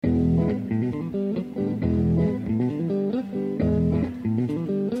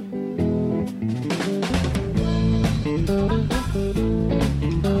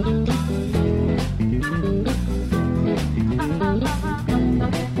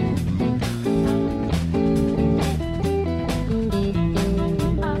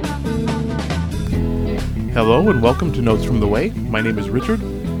Hello and welcome to Notes from the Way. My name is Richard.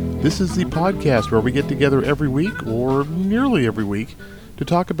 This is the podcast where we get together every week, or nearly every week, to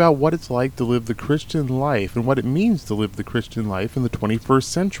talk about what it's like to live the Christian life and what it means to live the Christian life in the 21st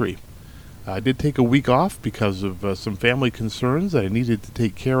century. I did take a week off because of some family concerns that I needed to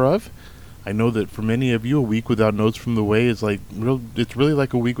take care of. I know that for many of you, a week without Notes from the Way is it's really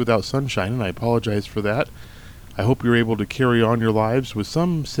like a week without sunshine, and I apologize for that. I hope you're able to carry on your lives with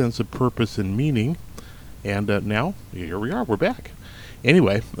some sense of purpose and meaning. And now, here we are, we're back.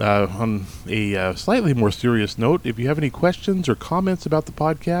 Anyway, on a slightly more serious note, if you have any questions or comments about the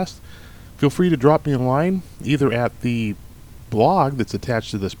podcast, feel free to drop me a line, either at the blog that's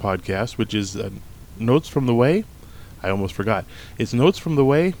attached to this podcast, which is Notes from the Way. I almost forgot. It's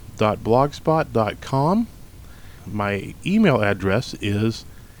notesfromtheway.blogspot.com. My email address is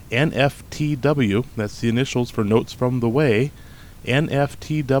NFTW, that's the initials for Notes from the Way,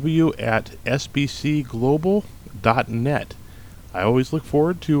 nftw@sbcglobal.net. I always look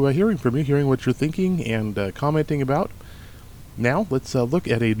forward to hearing from you, hearing what you're thinking and commenting about. Now, let's look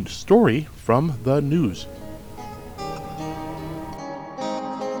at a story from the news.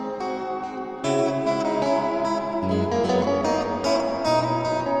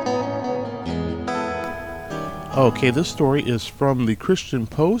 Okay, this story is from the Christian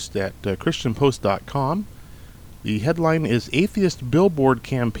Post at christianpost.com. The headline is Atheist Billboard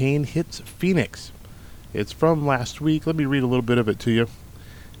Campaign Hits Phoenix. It's from last week. Let me read a little bit of it to you. It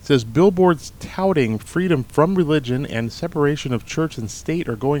says, billboards touting freedom from religion and separation of church and state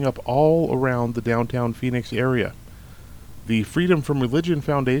are going up all around the downtown Phoenix area. The Freedom from Religion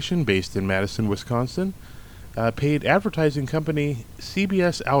Foundation, based in Madison, Wisconsin, paid advertising company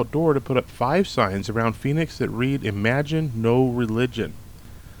CBS Outdoor to put up 5 signs around Phoenix that read, "Imagine No Religion."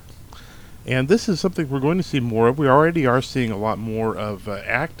 And this is something we're going to see more of. We already are seeing a lot more of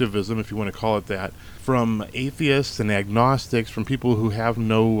activism, if you want to call it that, from atheists and agnostics, from people who have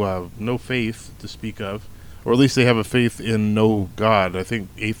no faith to speak of, or at least they have a faith in no God. I think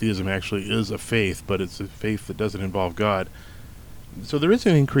atheism actually is a faith, but it's a faith that doesn't involve God. So there is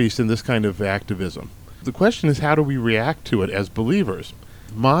an increase in this kind of activism. The question is, how do we react to it as believers?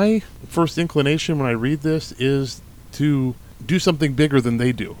 My first inclination when I read this is to do something bigger than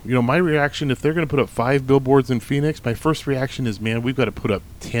they do. You know, my reaction, if they're going to put up 5 billboards in Phoenix, my first reaction is, man, we've got to put up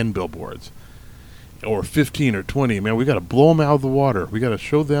 10 billboards. Or 15 or 20. Man, we've got to blow them out of the water. We've got to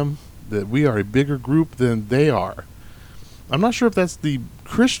show them that we are a bigger group than they are. I'm not sure if that's the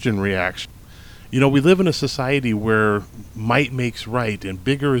Christian reaction. You know, we live in a society where might makes right and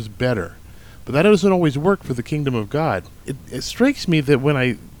bigger is better. But that doesn't always work for the kingdom of God. It strikes me that when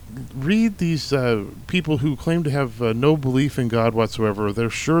I read these people who claim to have no belief in God whatsoever, they're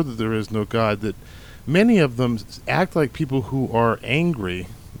sure that there is no God, that many of them act like people who are angry,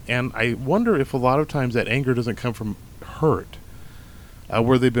 and I wonder if a lot of times that anger doesn't come from hurt,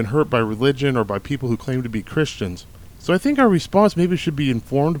 where they've been hurt by religion or by people who claim to be Christians. So I think our response maybe should be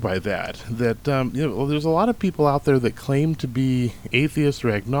informed by that there's a lot of people out there that claim to be atheists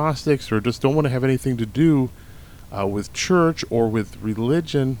or agnostics or just don't want to have anything to do with church or with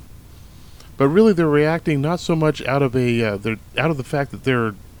religion, but really they're reacting not so much out of the fact that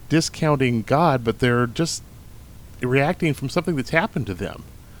they're discounting God, but they're just reacting from something that's happened to them.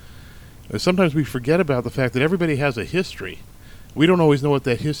 Sometimes we forget about the fact that everybody has a history. We don't always know what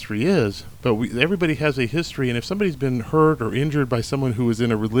that history is, but everybody has a history, and if somebody's been hurt or injured by someone who is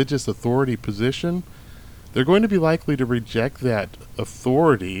in a religious authority position, they're going to be likely to reject that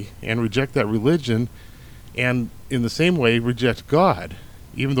authority and reject that religion, and in the same way reject God,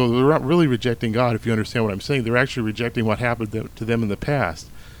 even though they're not really rejecting God, if you understand what I'm saying. They're actually rejecting what happened to them in the past.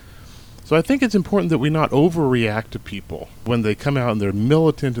 So I think it's important that we not overreact to people when they come out and they're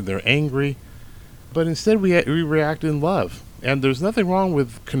militant and they're angry, but instead we react in love. And there's nothing wrong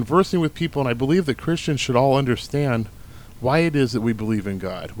with conversing with people, and I believe that Christians should all understand why it is that we believe in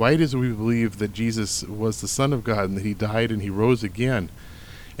God, why it is that we believe that Jesus was the Son of God and that he died and he rose again.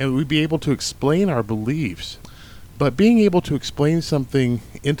 And we'd be able to explain our beliefs. But being able to explain something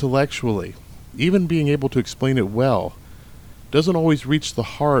intellectually, even being able to explain it well, doesn't always reach the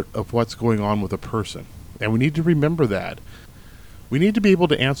heart of what's going on with a person. And we need to remember that. We need to be able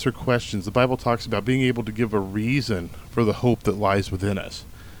to answer questions. The Bible talks about being able to give a reason for the hope that lies within us.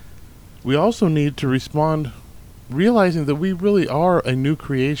 We also need to respond realizing that we really are a new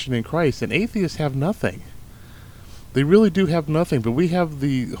creation in Christ, and atheists have nothing. They really do have nothing, but we have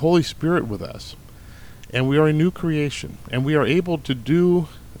the Holy Spirit with us, and we are a new creation, and we are able to do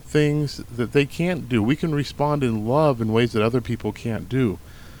things that they can't do. We can respond in love in ways that other people can't do.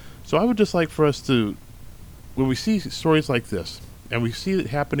 So I would just like for us to, when we see stories like this, and we see it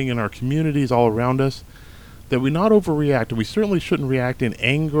happening in our communities all around us, that we not overreact, and we certainly shouldn't react in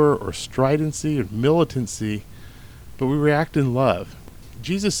anger or stridency or militancy, but we react in love.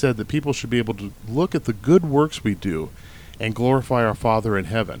 Jesus said that people should be able to look at the good works we do and glorify our Father in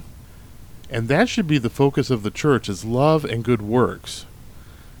heaven. And that should be the focus of the church, is love and good works.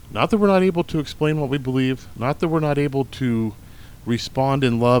 Not that we're not able to explain what we believe, not that we're not able to respond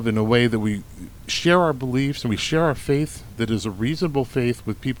in love in a way that we share our beliefs and we share our faith that is a reasonable faith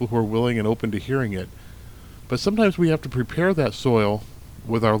with people who are willing and open to hearing it. But sometimes we have to prepare that soil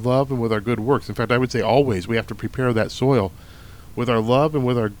with our love and with our good works. In fact, I would say always we have to prepare that soil with our love and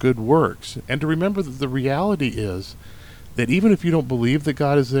with our good works. And to remember that the reality is that even if you don't believe that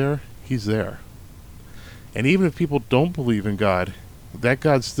God is there, He's there. And even if people don't believe in God, that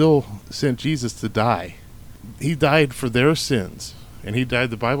God still sent Jesus to die. He died for their sins. And He died,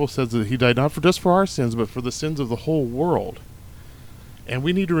 the Bible says that He died not just for our sins, but for the sins of the whole world. And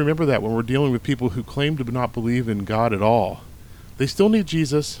we need to remember that when we're dealing with people who claim to not believe in God at all. They still need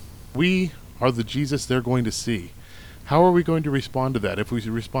Jesus. We are the Jesus they're going to see. How are we going to respond to that? If we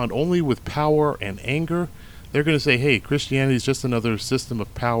respond only with power and anger, they're going to say, hey, Christianity is just another system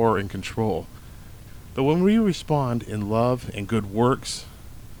of power and control. But when we respond in love and good works,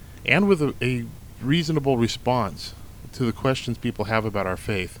 and with a reasonable response to the questions people have about our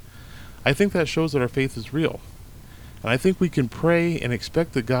faith, I think that shows that our faith is real. And I think we can pray and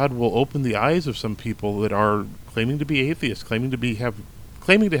expect that God will open the eyes of some people that are claiming to be atheists, claiming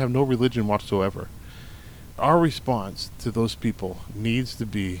to have no religion whatsoever. Our response to those people needs to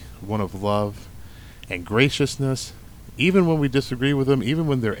be one of love and graciousness, even when we disagree with them, even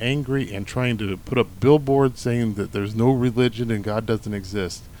when they're angry and trying to put up billboards saying that there's no religion and God doesn't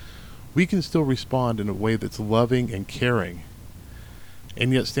exist. We can still respond in a way that's loving and caring,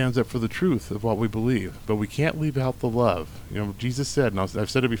 and yet stands up for the truth of what we believe. But we can't leave out the love. Jesus said, and I've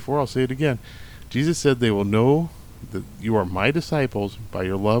said it before, I'll say it again, Jesus said they will know that you are my disciples by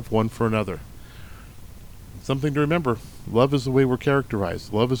your love one for another. Something to remember. Love is the way we're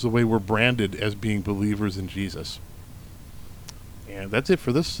characterized. Love is the way we're branded as being believers in Jesus. And that's it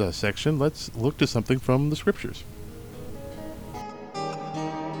for this section. Let's look to something from the Scriptures.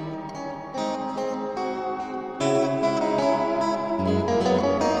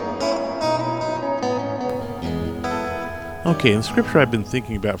 Okay, the scripture I've been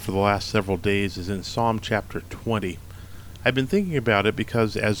thinking about for the last several days is in Psalm chapter 20. I've been thinking about it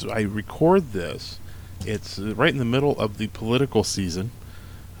because as I record this, it's right in the middle of the political season.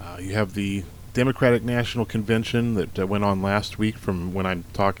 You have the Democratic National Convention that went on last week from when I'm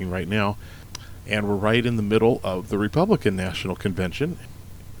talking right now, and we're right in the middle of the Republican National Convention.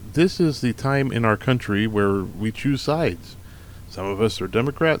 This is the time in our country where we choose sides. Some of us are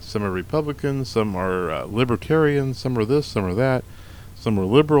Democrats, some are Republicans, some are libertarians, some are this, some are that, some are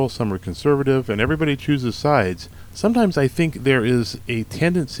liberal, some are conservative, and everybody chooses sides. Sometimes I think there is a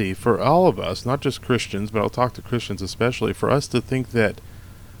tendency for all of us, not just Christians, but I'll talk to Christians especially, for us to think that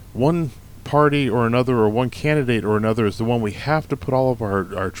one party or another or one candidate or another is the one we have to put all of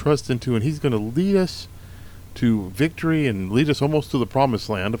our trust into, and he's going to lead us to victory and lead us almost to the promised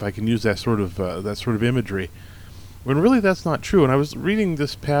land, if I can use that sort of imagery. When really that's not true. And I was reading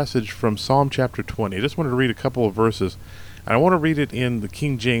this passage from Psalm chapter 20. I just wanted to read a couple of verses. And I want to read it in the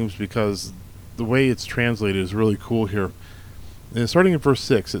King James because the way it's translated is really cool here. And starting in verse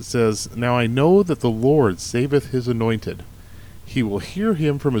 6, it says, "Now I know that the Lord saveth his anointed. He will hear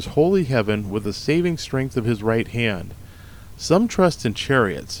him from his holy heaven with the saving strength of his right hand. Some trust in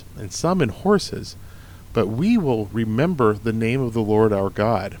chariots, and some in horses, but we will remember the name of the Lord our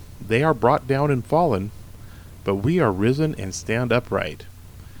God. They are brought down and fallen, but we are risen and stand upright."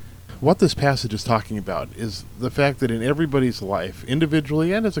 What this passage is talking about is the fact that in everybody's life,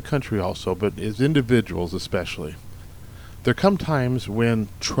 individually and as a country also, but as individuals especially, there come times when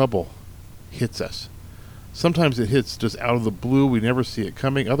trouble hits us. Sometimes it hits just out of the blue, we never see it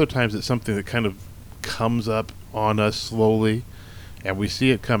coming. Other times it's something that kind of comes up on us slowly, and we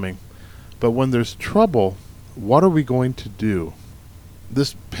see it coming. But when there's trouble, what are we going to do?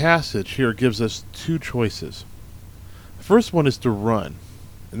 This passage here gives us two choices. The first one is to run.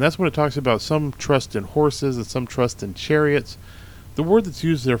 And that's when it talks about some trust in horses and some trust in chariots. The word that's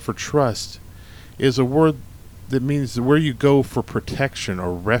used there for trust is a word that means where you go for protection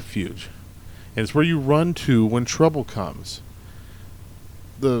or refuge. And it's where you run to when trouble comes.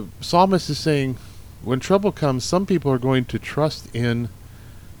 The psalmist is saying, when trouble comes, some people are going to trust in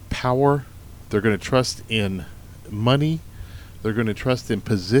power. They're going to trust in money. They're going to trust in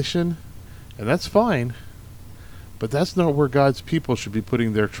position. And that's fine. But that's not where God's people should be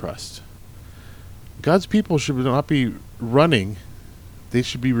putting their trust. God's people should not be running. They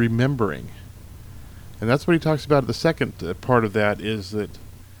should be remembering. And that's what he talks about. The second part of that is that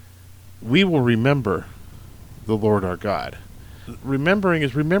we will remember the Lord our God. Remembering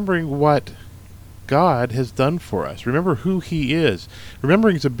is remembering what God has done for us. Remember who he is.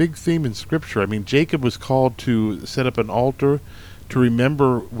 Remembering is a big theme in Scripture. I mean, Jacob was called to set up an altar to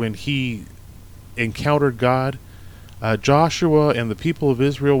remember when he encountered God. Joshua and the people of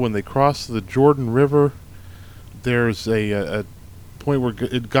Israel, when they crossed the Jordan River, there's a point where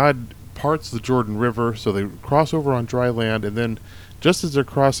God parts the Jordan River, so they cross over on dry land, and then just as they're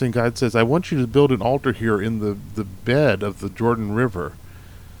crossing, God says, I want you to build an altar here in the bed of the Jordan River,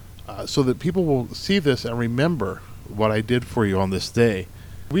 so that people will see this and remember what I did for you on this day.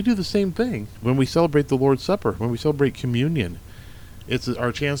 We do the same thing when we celebrate the Lord's Supper, when we celebrate communion. It's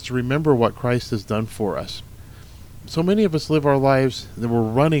our chance to remember what Christ has done for us. So many of us live our lives that we're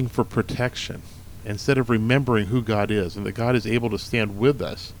running for protection instead of remembering who God is and that God is able to stand with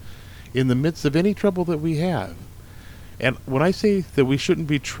us in the midst of any trouble that we have. And when I say that we shouldn't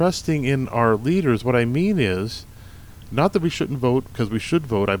be trusting in our leaders, what I mean is not that we shouldn't vote, because we should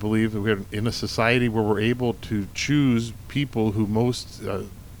vote. I believe that we're in a society where we're able to choose people who most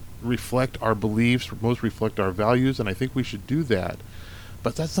reflect our beliefs, most reflect our values, and I think we should do that.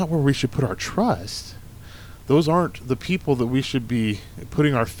 But that's not where we should put our trust. Those aren't the people that we should be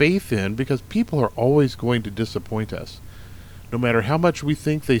putting our faith in, because people are always going to disappoint us. No matter how much we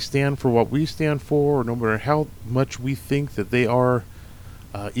think they stand for what we stand for, or no matter how much we think that they are,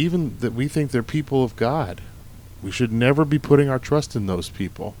 even that we think they're people of God, we should never be putting our trust in those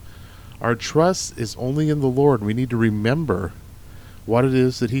people. Our trust is only in the Lord. We need to remember what it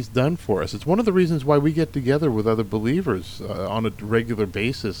is that he's done for us. It's one of the reasons why we get together with other believers on a regular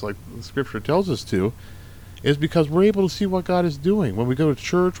basis, like the Scripture tells us to, is because we're able to see what God is doing. When we go to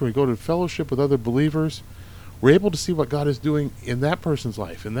church, when we go to fellowship with other believers, we're able to see what God is doing in that person's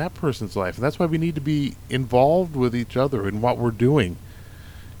life, in that person's life. And that's why we need to be involved with each other in what we're doing,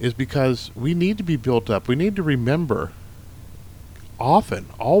 is because we need to be built up. We need to remember often,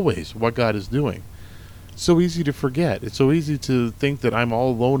 always, what God is doing. It's so easy to forget. It's so easy to think that I'm all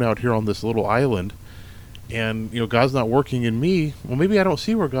alone out here on this little island, and God's not working in me. Well, maybe I don't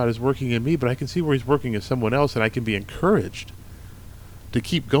see where God is working in me, but I can see where he's working in someone else, and I can be encouraged to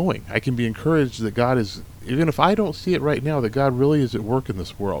keep going. I can be encouraged that God is, even if I don't see it right now, that God really is at work in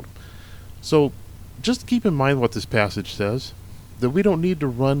this world. So just keep in mind what this passage says, that we don't need to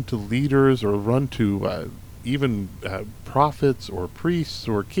run to leaders or run to even prophets or priests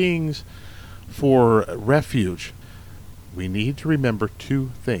or kings for refuge. We need to remember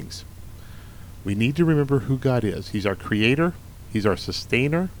two things. We need to remember who God is. He's our creator. He's our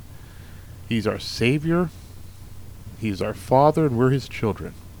sustainer. He's our savior. He's our father, and we're his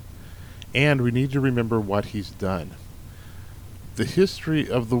children. And we need to remember what he's done. The history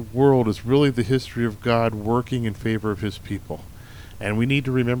of the world is really the history of God working in favor of his people. And we need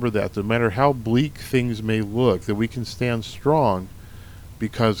to remember that no matter how bleak things may look, that we can stand strong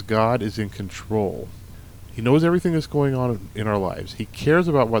because God is in control. He knows everything that's going on in our lives. He cares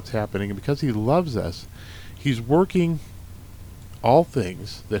about what's happening, and because he loves us, he's working all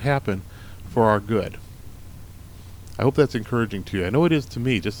things that happen for our good. I hope that's encouraging to you. I know it is to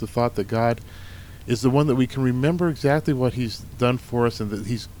me, just the thought that God is the one that we can remember exactly what he's done for us and that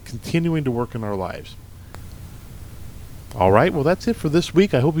he's continuing to work in our lives. All right, well, that's it for this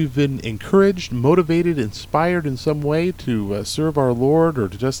week. I hope you've been encouraged, motivated, inspired in some way to serve our Lord, or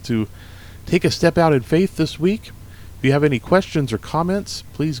to take a step out in faith this week. If you have any questions or comments,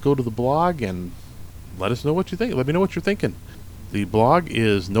 please go to the blog and let us know what you think. Let me know what you're thinking. The blog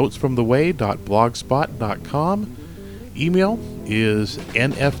is notesfromtheway.blogspot.com. Email is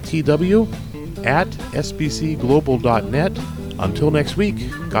nftw@sbcglobal.net. Until next week,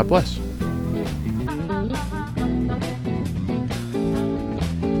 God bless.